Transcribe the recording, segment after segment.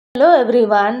Hello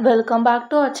everyone, welcome back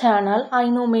to our channel. I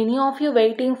know many of you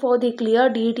waiting for the clear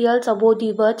details about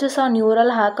the Virtusa Neural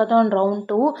Hackathon Round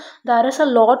 2. There is a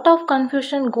lot of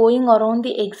confusion going around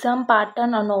the exam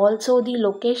pattern and also the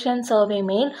location survey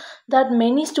mail that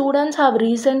many students have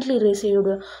recently received.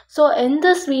 So in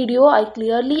this video, I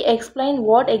clearly explain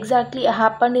what exactly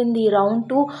happened in the Round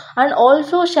 2 and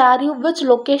also share you which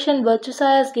location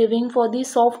Virtusa is giving for the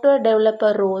software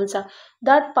developer roles.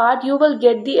 That part you will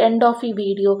get the end of the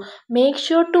video. Make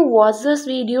sure to watch this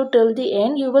video till the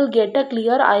end. You will get a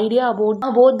clear idea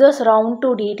about this round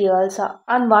 2 details.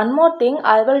 And one more thing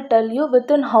I will tell you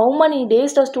within how many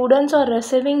days the students are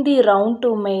receiving the round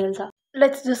 2 mails.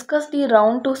 Let's discuss the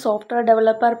round 2 software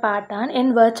developer pattern.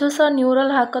 In Virtusa Neural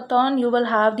Hackathon, you will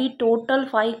have the total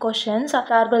 5 questions.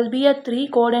 There will be a 3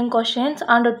 coding questions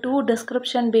and 2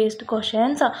 description based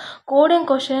questions. Coding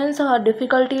questions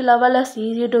difficulty level is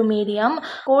easy to medium.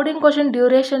 Coding question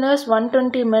duration is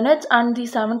 120 minutes and the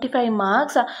 75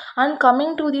 marks. And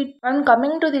coming to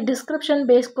the description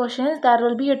based questions, there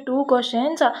will be a 2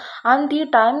 questions and the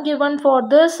time given for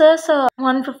this is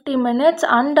 150 minutes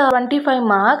and 25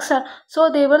 marks. So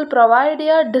they will provide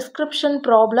a description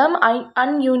problem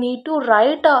and you need to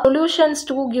write solutions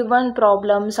to given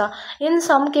problems. In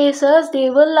some cases they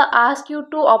will ask you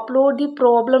to upload the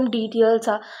problem details,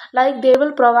 like they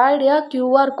will provide a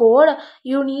QR code.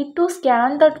 You need to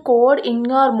scan that code in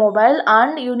your mobile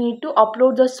and you need to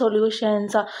upload the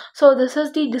solutions. So this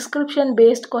is the description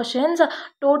based questions.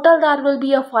 Total there will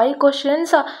be a 5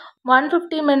 questions,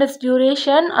 150 minutes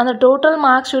duration, and the total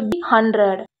marks should be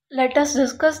 100. Let us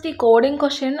discuss the coding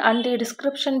question and the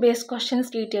description based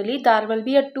questions detailedly. There will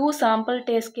be a 2 sample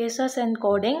test cases in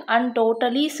coding and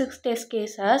totally 6 test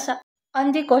cases.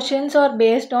 And the questions are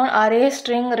based on array,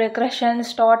 string, regression,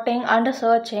 sorting and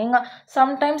searching.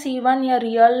 Sometimes even a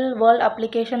real world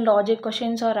application logic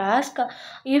questions are asked.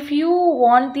 If you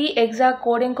want the exact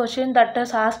coding question that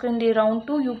is asked in the round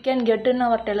 2, you can get in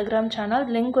our Telegram channel.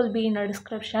 Link will be in the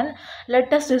description.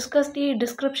 Let us discuss the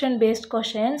description based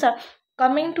questions.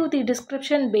 Coming to the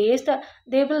description based,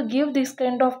 they will give this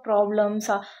kind of problems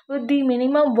with the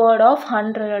minimum word of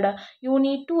 100. You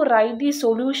need to write the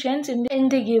solutions in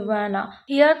the given.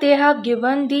 Here they have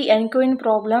given the encoding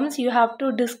problems. You have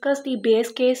to discuss the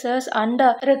base cases and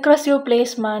recursive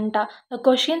placement. The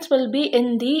questions will be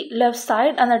in the left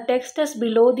side and the text is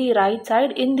below the right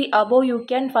side. In the above you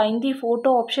can find the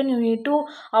photo option. You need to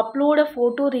upload a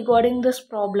photo regarding this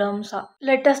problems.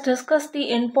 Let us discuss the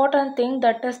important thing,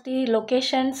 that is the location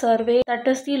survey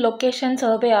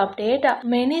update.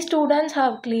 Many students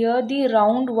have cleared the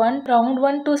round 1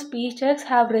 to SpeechX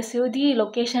have received the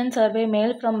location survey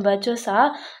mail from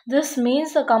Virtusa. This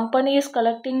means the company is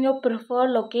collecting your preferred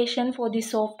location for the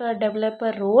software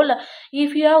developer role.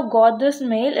 If you have got this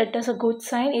mail, it is a good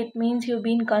sign. It means you've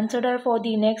been considered for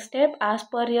the next step as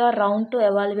per your round 2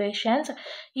 evaluations.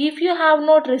 If you have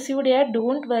not received yet,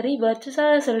 don't worry.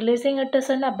 Virtusa is releasing it as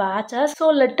in a batches. So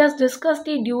let us discuss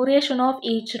the duration of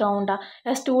each round.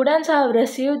 Students have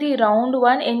received the round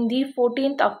 1 in the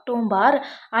 14th October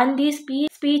and the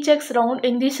SpeechX round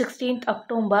in the 16th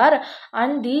October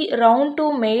and the round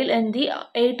 2 mail in the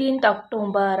 18th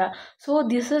October. So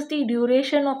this is the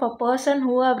duration of a person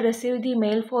who have received the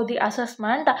mail for the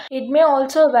assessment. It may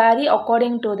also vary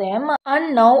according to them.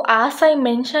 And now, as I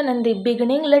mentioned in the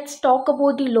beginning, let's talk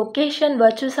about the location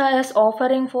Virtusa is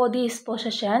offering for these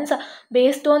positions.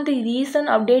 Based on the recent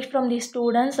update from the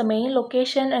students, the main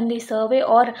location in the survey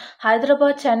are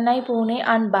Hyderabad, Chennai, Pune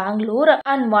and Bangalore.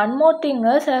 And one more thing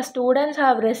is, students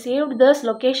have received this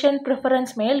location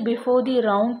preference mail before the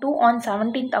round 2 on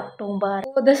 17th October.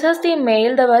 So this is the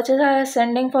mail the Virtusa is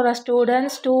sending for the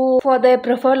students for their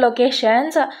preferred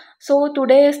locations. So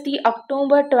today is the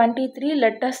October 23.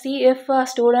 Let us see if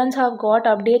students have got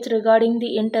updates regarding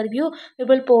the interview. We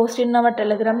will post in our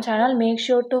Telegram channel. Make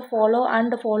sure to follow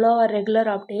our regular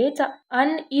updates.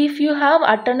 And if you have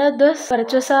attended this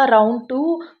Virtusa round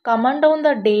 2, comment down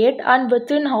the date and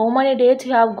within how many dates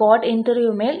you have got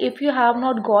interview mail. If you have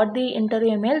not got the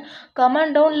interview mail,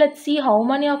 comment down. Let's see how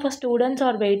many of our students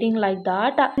are waiting like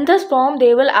that. In this form,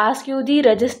 they will ask you the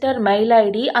register mail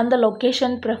ID and the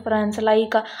location preference,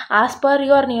 like as per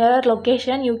your nearer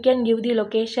location, you can give the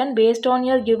location. Based on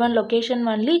your given location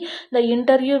only, the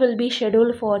interview will be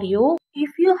scheduled for you. If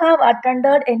you have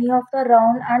attended any of the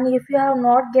round and if you have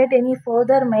not get any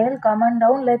further mail, comment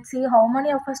down. Let's see how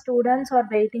many of our students are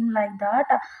waiting like that.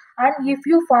 And if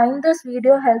you find this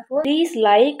video helpful, please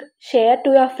like, share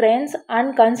to your friends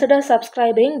and consider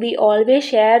subscribing. We always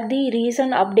share the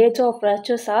recent updates of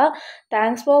Virtusa.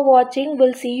 Thanks for watching.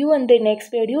 We'll see you in the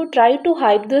next video. Try to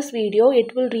hype this video.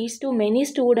 It will reach to many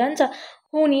students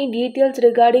who need details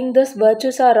regarding this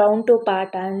Virtusa Round 2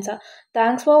 patterns.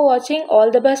 Thanks for watching.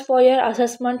 All the best for your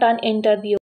assessment and interview.